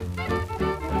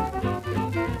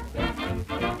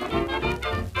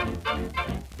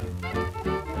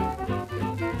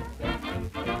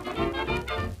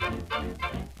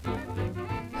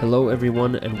Hello,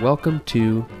 everyone, and welcome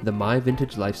to the My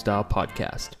Vintage Lifestyle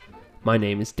podcast. My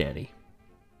name is Danny.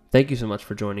 Thank you so much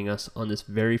for joining us on this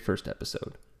very first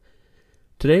episode.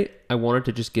 Today, I wanted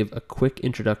to just give a quick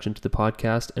introduction to the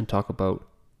podcast and talk about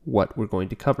what we're going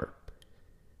to cover.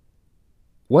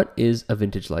 What is a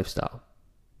vintage lifestyle?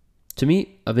 To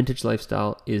me, a vintage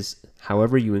lifestyle is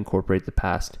however you incorporate the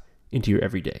past into your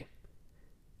everyday.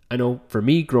 I know for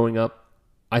me, growing up,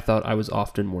 I thought I was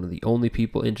often one of the only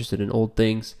people interested in old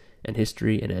things and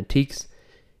history and antiques,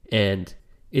 and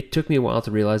it took me a while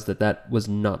to realize that that was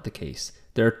not the case.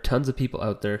 There are tons of people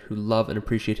out there who love and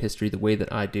appreciate history the way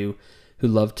that I do, who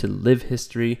love to live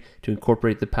history, to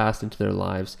incorporate the past into their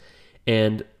lives,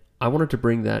 and I wanted to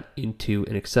bring that into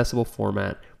an accessible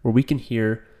format where we can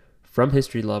hear from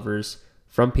history lovers,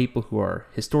 from people who are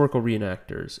historical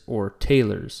reenactors or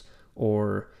tailors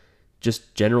or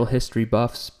just general history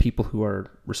buffs, people who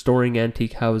are restoring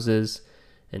antique houses,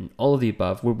 and all of the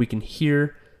above, where we can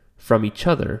hear from each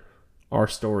other our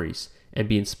stories and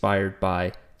be inspired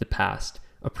by the past,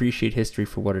 appreciate history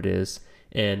for what it is,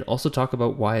 and also talk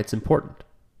about why it's important.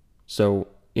 So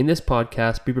in this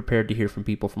podcast, be prepared to hear from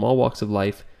people from all walks of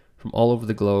life, from all over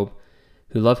the globe,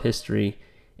 who love history,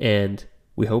 and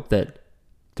we hope that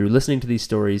through listening to these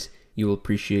stories, you will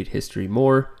appreciate history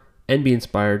more and be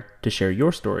inspired to share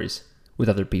your stories with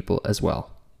other people as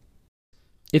well.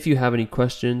 If you have any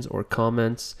questions or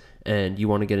comments and you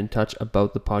want to get in touch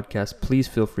about the podcast, please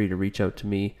feel free to reach out to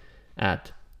me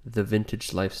at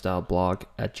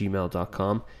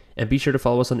thevintagelifestyleblog@gmail.com, and be sure to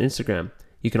follow us on Instagram.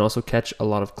 You can also catch a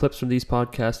lot of clips from these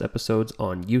podcast episodes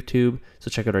on YouTube, so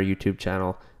check out our YouTube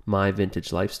channel, My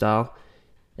Vintage Lifestyle.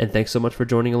 And thanks so much for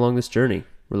joining along this journey.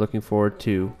 We're looking forward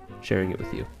to sharing it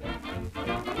with you.